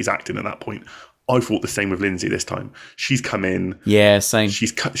out, but he's acting at that point. I thought the same with Lindsay this time. She's come in. Yeah, same.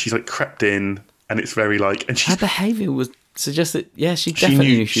 She's like crept in, and it's very like, and her behaviour would suggest that she definitely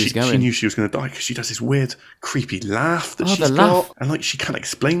knew she was going. She knew she was going to die because she does this weird, creepy laugh that she's the got, laugh. and like she can't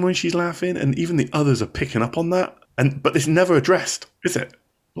explain when she's laughing, and even the others are picking up on that. But it's never addressed, is it?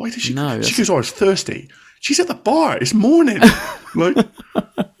 Why does she? No, she goes, "Oh, I was thirsty." She's at the bar. It's morning. Like,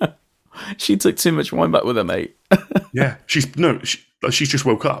 she took too much wine back with her, mate. yeah, she's just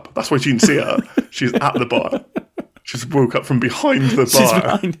woke up. That's why she didn't see her. She's at the bar. She's woke up from behind the bar. She's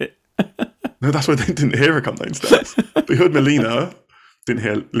behind it. No, that's why they didn't hear her come downstairs. They heard Melina, didn't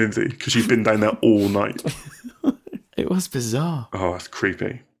hear Lindsay because she's been down there all night. It was bizarre. Oh, that's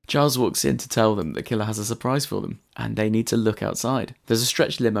creepy. Giles walks in to tell them the killer has a surprise for them, and they need to look outside. There's a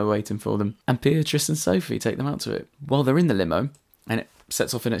stretch limo waiting for them, and Beatrice and Sophie take them out to it. While they're in the limo, and it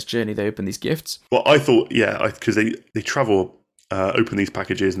sets off in its journey, they open these gifts. Well, I thought, because they travel, open these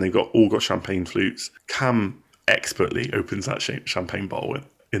packages, and they've all got champagne flutes. Cam expertly opens that champagne bottle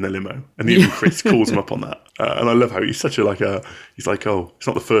in the limo, and even Chris calls him up on that. And I love how he's such he's like, oh, it's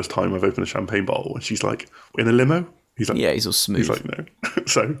not the first time I've opened a champagne bottle, and she's like, in a limo? He's like, yeah, he's all smooth. He's like, no.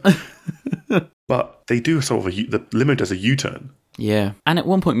 So, but they do the limo does a U-turn. Yeah. And at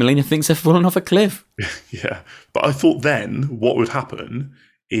one point, Melina thinks they're falling off a cliff. Yeah. But I thought then what would happen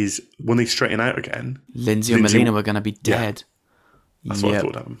is when they straighten out again, Lindsay and Melina were going to be dead. Yeah, that's what I thought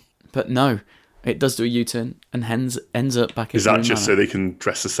would happen. But no, it does do a U-turn and ends up back in Is that just so they can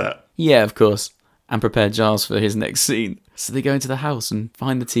dress the set? Yeah, of course. And prepare Giles for his next scene. So they go into the house and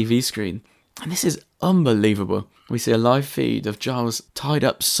find the TV screen. And this is unbelievable. We see a live feed of Giles tied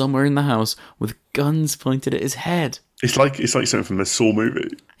up somewhere in the house with guns pointed at his head. It's like something from a Saw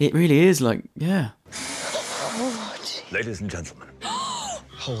movie. It really is, yeah. Ladies and gentlemen.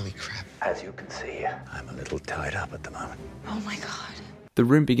 Holy crap. As you can see, I'm a little tied up at the moment. Oh my god. The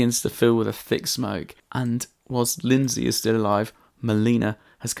room begins to fill with a thick smoke, and whilst Lindsay is still alive, Melina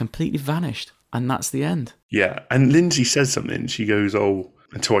has completely vanished. And that's the end. Yeah, and Lindsay says something. She goes, "Oh,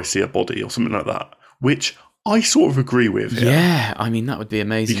 until I see a body," or something like that, which I sort of agree with here. Yeah, I mean, that would be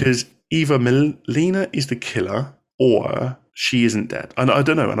amazing. Because either Melina is the killer or she isn't dead. And I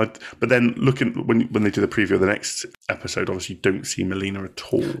don't know. But then looking, when they do the preview of the next episode, obviously you don't see Melina at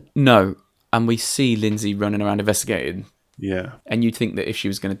all. No, and we see Lindsay running around investigating. Yeah. And you'd think that if she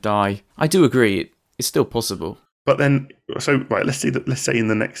was going to die, I do agree, it's still possible. But then, let's say in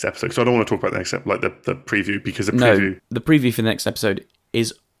the next episode, because I don't want to talk about the next episode, like the preview, because the preview... No, the preview for the next episode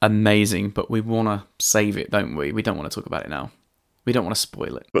is amazing, but we want to save it, don't we? We don't want to talk about it now. We don't want to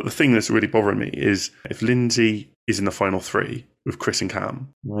spoil it. But the thing that's really bothering me is if Lindsay is in the final three with Chris and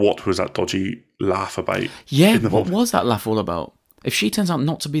Cam, what was that dodgy laugh about? Yeah, what was that laugh all about? If she turns out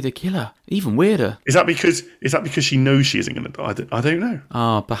not to be the killer, even weirder. Is that because she knows she isn't going to die? I don't know.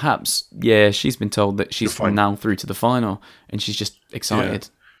 Ah, perhaps. Yeah, she's been told that she's now through to the final, and she's just excited. Yeah.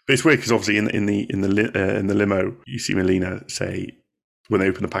 But it's weird because obviously in the limo, you see Melina say when they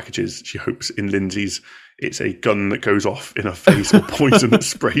open the packages, she hopes in Lindsay's it's a gun that goes off in her face or poison that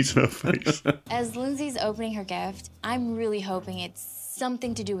sprays in her face. As Lindsay's opening her gift, I'm really hoping it's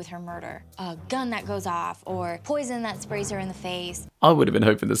something to do with her murder. A gun that goes off, or poison that sprays her in the face. I would have been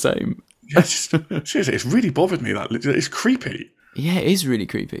hoping the same. Yeah, seriously, it's really bothered me. It's creepy. Yeah, it is really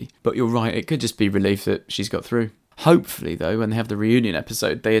creepy. But you're right, it could just be relief that she's got through. Hopefully, though, when they have the reunion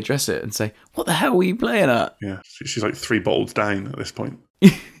episode, they address it and say, "What the hell were you playing at?" Yeah, she's like 3 bottles down at this point.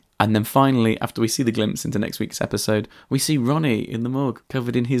 And then finally, after we see the glimpse into next week's episode, we see Ronnie in the morgue,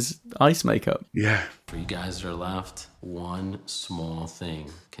 covered in his ice makeup. Yeah. For you guys that are left, one small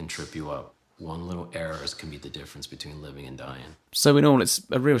thing can trip you up. One little errors can be the difference between living and dying. So in all, it's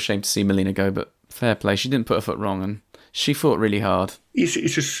a real shame to see Melina go, but fair play. She didn't put her foot wrong, and She fought really hard. It's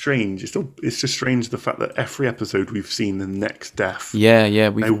just strange. It's just strange the fact that every episode we've seen the next death. Yeah,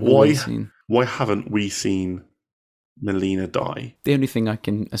 we've always seen. Why haven't we seen Melina die? The only thing I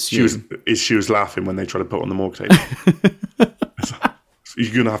can assume she was laughing when they tried to put her on the morgue table.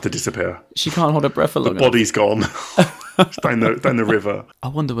 You're gonna have to disappear. She can't hold her breath for long. The body's gone. It's down the river. I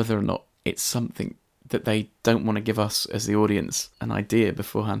wonder whether or not it's something that they don't want to give us as the audience an idea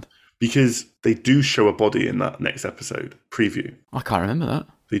beforehand. Because they do show a body in that next episode preview. I can't remember that.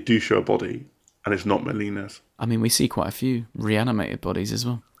 They do show a body, and it's not Melina's. I mean, we see quite a few reanimated bodies as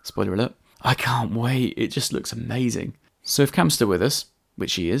well. Spoiler alert. I can't wait. It just looks amazing. So if Cam's still with us,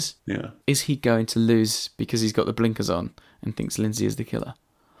 which he is, is he going to lose because he's got the blinkers on and thinks Lindsay is the killer?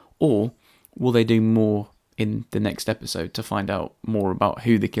 Or will they do more in the next episode to find out more about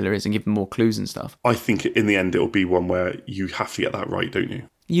who the killer is and give them more clues and stuff? I think in the end it'll be one where you have to get that right, don't you?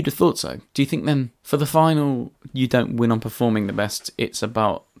 You'd have thought so. Do you think then, for the final, you don't win on performing the best, it's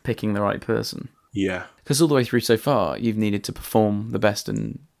about picking the right person? Yeah. Because all the way through so far, you've needed to perform the best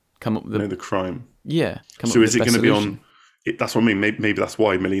and come up with the crime. Yeah. So is it going to be on... That's what I mean. Maybe that's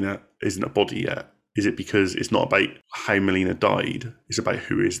why Melina isn't a body yet. Is it because it's not about how Melina died, it's about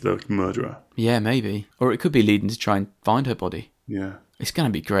who is the murderer? Yeah, maybe. Or it could be leading to try and find her body. Yeah. It's going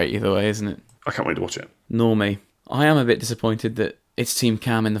to be great either way, isn't it? I can't wait to watch it. Nor me. I am a bit disappointed that it's Team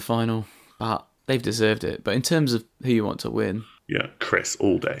Cam in the final, but they've deserved it. But in terms of who you want to win... Yeah, Chris,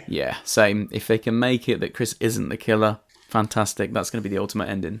 all day. Yeah, same. If they can make it that Chris isn't the killer, fantastic. That's going to be the ultimate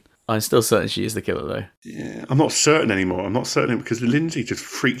ending. I'm still certain she is the killer, though. Yeah, I'm not certain anymore. I'm not certain because Lindsay just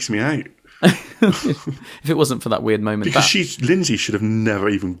freaks me out. If it wasn't for that weird moment... Because Lindsay should have never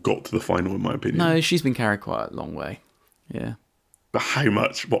even got to the final, in my opinion. No, she's been carried quite a long way. Yeah. But how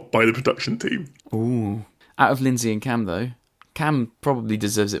much? What, by the production team? Ooh. Out of Lindsay and Cam, though, Cam probably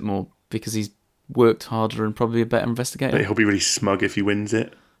deserves it more because he's worked harder and probably a better investigator. But he'll be really smug if he wins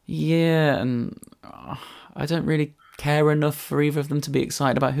it. Yeah, and I don't really care enough for either of them to be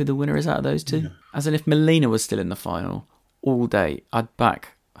excited about who the winner is out of those two. Yeah. As in, if Melina was still in the final all day, I'd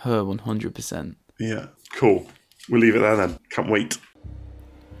back her 100%. Yeah, cool. We'll leave it there then. Can't wait.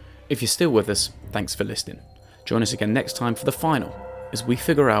 If you're still with us, thanks for listening. Join us again next time for the final as we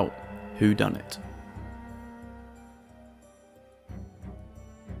figure out who done it.